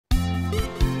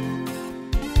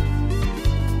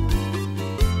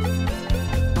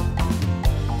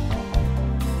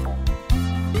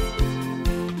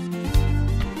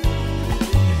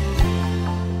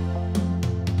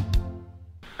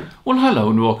Well, hello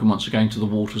and welcome once again to the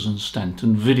Waters and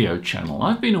Stanton video channel.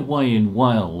 I've been away in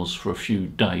Wales for a few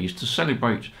days to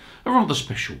celebrate a rather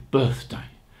special birthday.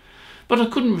 But I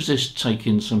couldn't resist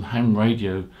taking some ham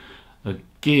radio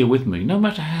gear with me, no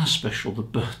matter how special the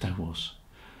birthday was.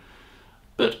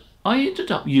 But I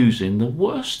ended up using the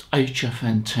worst HF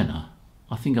antenna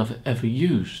I think I've ever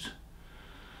used.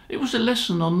 It was a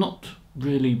lesson on not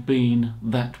really being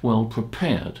that well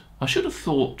prepared. I should have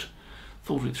thought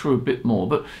it through a bit more,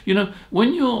 but you know,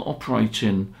 when you're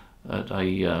operating at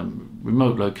a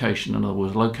remote location, in other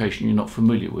words a location you're not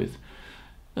familiar with,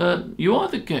 you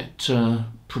either get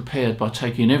prepared by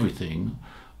taking everything,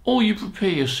 or you prepare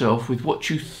yourself with what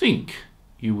you think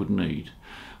you would need.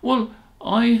 Well,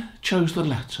 I chose the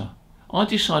latter. I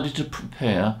decided to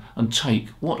prepare and take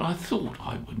what I thought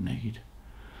I would need.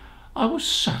 I was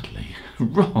sadly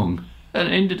wrong and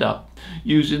ended up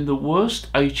using the worst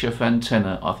HF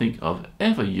antenna I think I've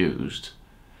ever used.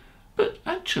 But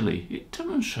actually it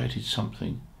demonstrated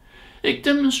something. It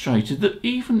demonstrated that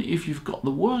even if you've got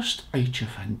the worst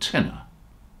HF antenna,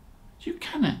 you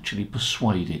can actually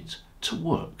persuade it to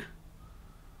work.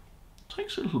 It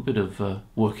takes a little bit of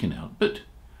working out, but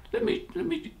let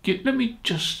me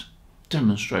just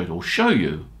demonstrate or show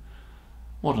you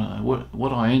what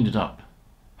I ended up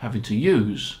having to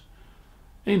use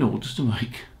in order to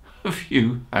make a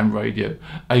few ham radio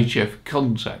HF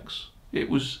contacts. It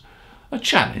was a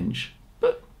challenge,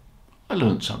 but I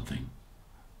learned something.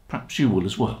 Perhaps you will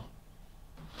as well.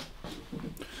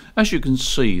 As you can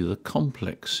see, the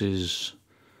complex is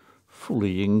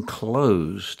fully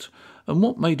enclosed, and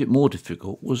what made it more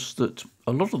difficult was that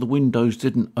a lot of the windows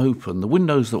didn't open. The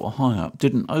windows that were high up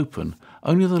didn't open,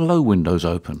 only the low windows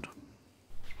opened.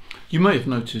 You may have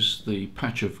noticed the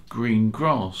patch of green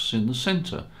grass in the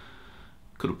centre.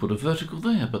 Could have put a vertical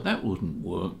there, but that wouldn't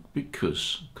work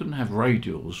because I couldn't have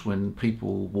radials when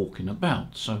people were walking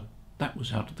about, so that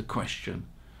was out of the question.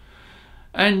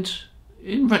 And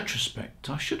in retrospect,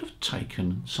 I should have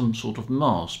taken some sort of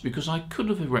mast, because I could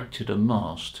have erected a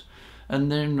mast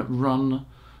and then run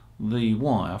the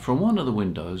wire from one of the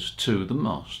windows to the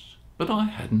mast. But I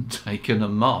hadn't taken a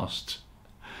mast.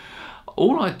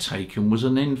 All I'd taken was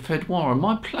an end-fed wire, and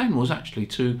my plan was actually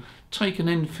to take an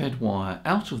end-fed wire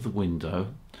out of the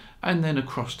window and then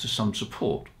across to some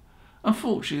support.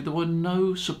 Unfortunately, there were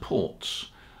no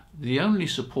supports. The only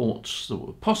supports that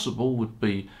were possible would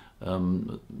be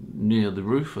near the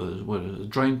roof, where a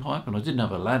drain pipe, and I didn't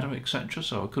have a ladder, etc.,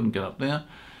 so I couldn't get up there.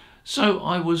 So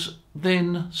I was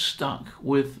then stuck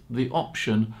with the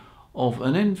option of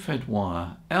an end-fed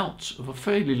wire out of a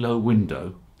fairly low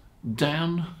window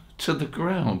down to the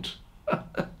ground.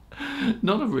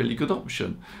 Not a really good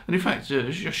option. And in fact, I'll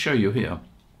just show you here.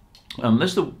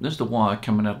 There's the wire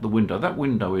coming out of the window. That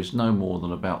window is no more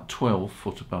than about 12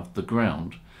 foot above the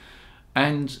ground.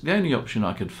 And the only option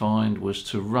I could find was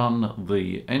to run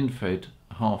the end-fed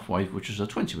half wave, which is a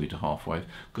 20-metre half wave,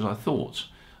 because I thought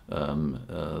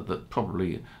that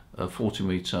probably a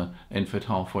 40-metre end-fed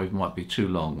half wave might be too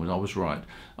long. When I was right,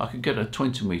 I could get a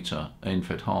 20-metre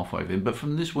end-fed half wave in, but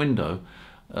from this window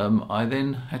I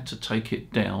then had to take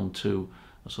it down to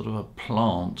a sort of a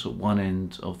plant at one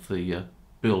end of the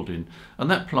building,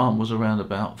 and that plant was around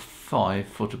about 5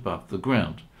 foot above the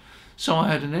ground. So I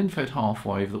had an end-fed half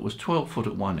wave that was 12 foot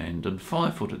at one end and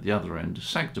 5 foot at the other end,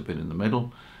 sagged a bit in the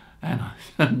middle, and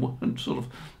sort of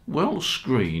well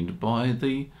screened by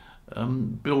the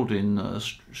building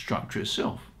structure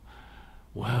itself.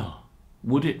 Well,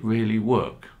 would it really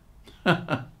work?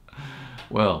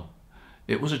 Well,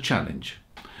 it was a challenge.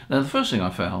 Now, the first thing I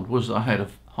found was that I had a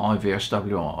high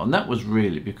VSWR, and that was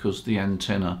really because the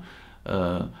antenna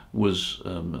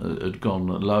had gone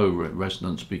low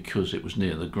resonance because it was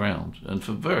near the ground, and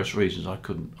for various reasons I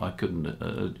couldn't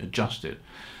adjust it.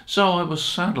 So I was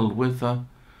saddled with well,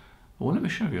 let me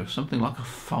show you, something like a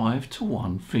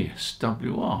 5-to-1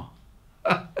 VSWR.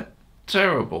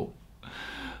 Terrible.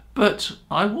 But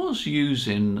I was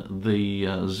using the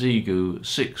Xiegu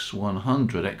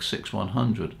 6100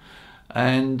 X6100,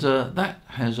 and that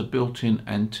has a built-in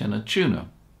antenna tuner.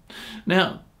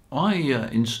 Now, I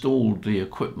installed the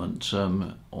equipment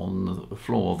on the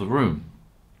floor of the room.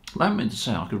 That meant to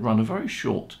say I could run a very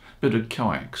short bit of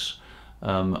coax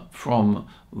from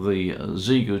the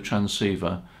Xiegu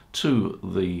transceiver to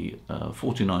the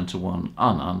 49-to-1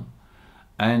 UNUN,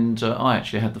 and I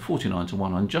actually had the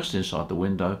 49-to-1 UNUN just inside the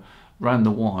window, ran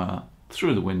the wire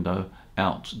through the window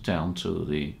out down to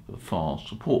the far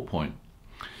support point.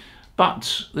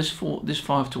 But this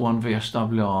 5-to-1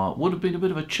 VSWR would have been a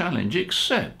bit of a challenge,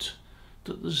 except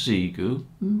that the Xiegu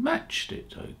matched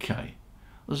it okay.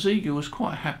 the Zigu was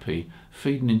quite happy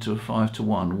feeding into a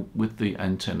 5-to-1 with the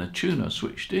antenna tuner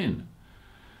switched in.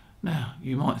 Now,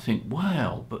 you might think,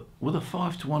 wow, but with a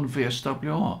 5-to-1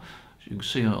 VSWR, as you can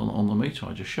see on the meter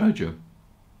I just showed you.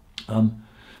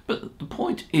 But the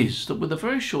point is that with a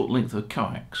very short length of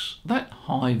coax, that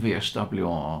high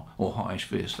VSWR or highish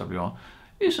VSWR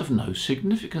is of no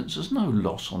significance. There's no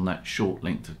loss on that short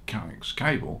length of coax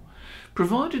cable,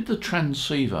 provided the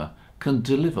transceiver can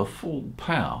deliver full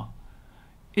power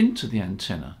into the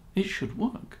antenna. It should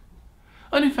work.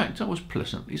 And in fact, I was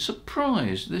pleasantly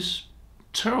surprised. This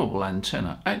terrible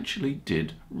antenna actually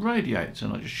did radiate,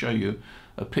 and I'll just show you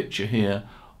a picture here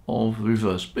of the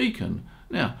reverse beacon.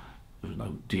 Now, there was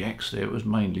no DX there, it was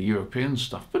mainly European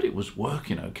stuff, but it was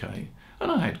working okay, and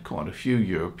I had quite a few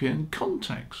European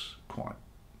contacts. I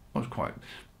was quite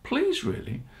pleased,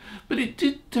 really. But it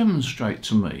did demonstrate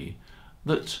to me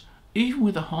that even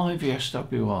with a high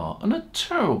VSWR and a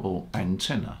terrible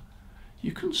antenna,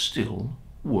 you can still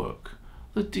work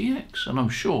the DX. And I'm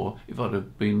sure if I'd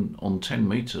have been on 10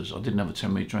 meters, I didn't have a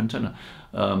 10-meter antenna,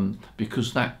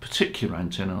 because that particular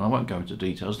antenna, and I won't go into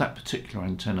details, that particular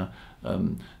antenna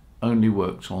only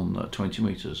worked on 20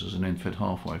 meters as an end-fed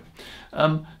half-wave.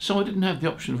 So I didn't have the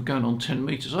option of going on 10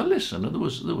 meters. I listened, and there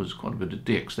was quite a bit of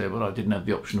DX there, but I didn't have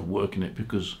the option of working it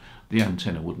because the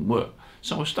antenna wouldn't work.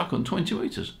 So I was stuck on 20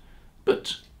 meters.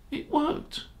 But it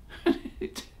worked.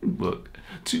 It didn't work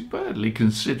too badly,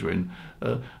 considering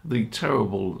the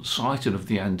terrible sighting of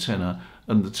the antenna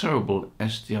and the terrible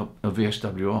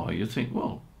VSWR. You'd think,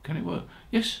 well, can it work?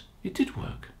 Yes, it did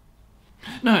work.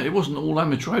 No, it wasn't all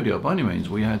amateur radio by any means.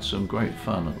 We had some great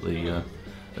fun at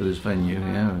this venue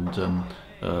here, and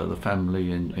the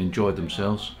family enjoyed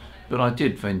themselves. But I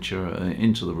did venture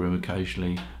into the room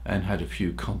occasionally and had a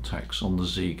few contacts on the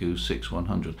Zigu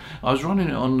 6100. I was running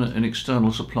it on an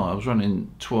external supply. I was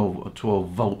running 12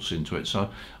 volts into it, so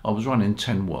I was running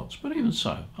 10 watts. But even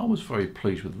so, I was very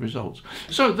pleased with the results.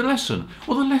 So the lesson,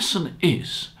 well, the lesson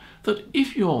is that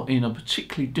if you're in a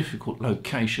particularly difficult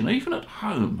location, even at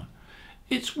home,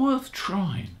 it's worth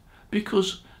trying,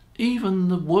 because even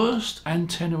the worst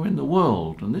antenna in the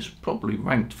world, and this probably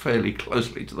ranked fairly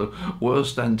closely to the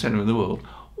worst antenna in the world,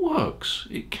 works.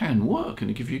 It can work, and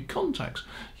it gives you contacts.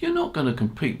 You're not going to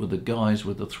compete with the guys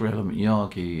with the 3-element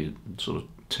Yagi sort of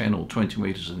 10 or 20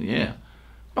 meters in the air,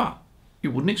 but you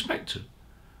wouldn't expect to.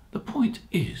 The point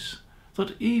is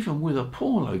that even with a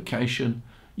poor location,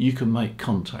 you can make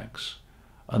contacts,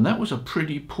 and that was a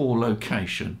pretty poor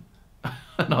location.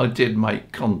 And I did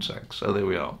make contacts, so there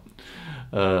we are.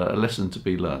 A lesson to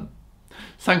be learned.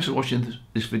 Thanks for watching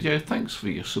this video. Thanks for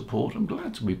your support. I'm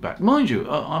glad to be back. Mind you,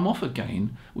 I'm off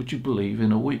again, would you believe,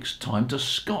 in a week's time to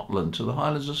Scotland, to the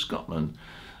Highlands of Scotland,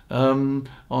 on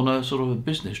a sort of a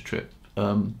business trip.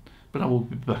 But I will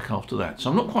be back after that. So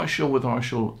I'm not quite sure whether I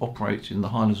shall operate in the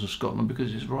Highlands of Scotland,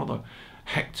 because it's a rather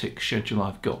hectic schedule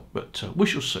I've got, but we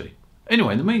shall see.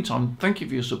 Anyway, in the meantime, thank you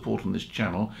for your support on this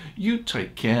channel. You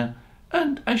take care.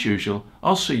 And as usual,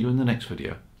 I'll see you in the next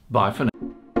video. Bye for now.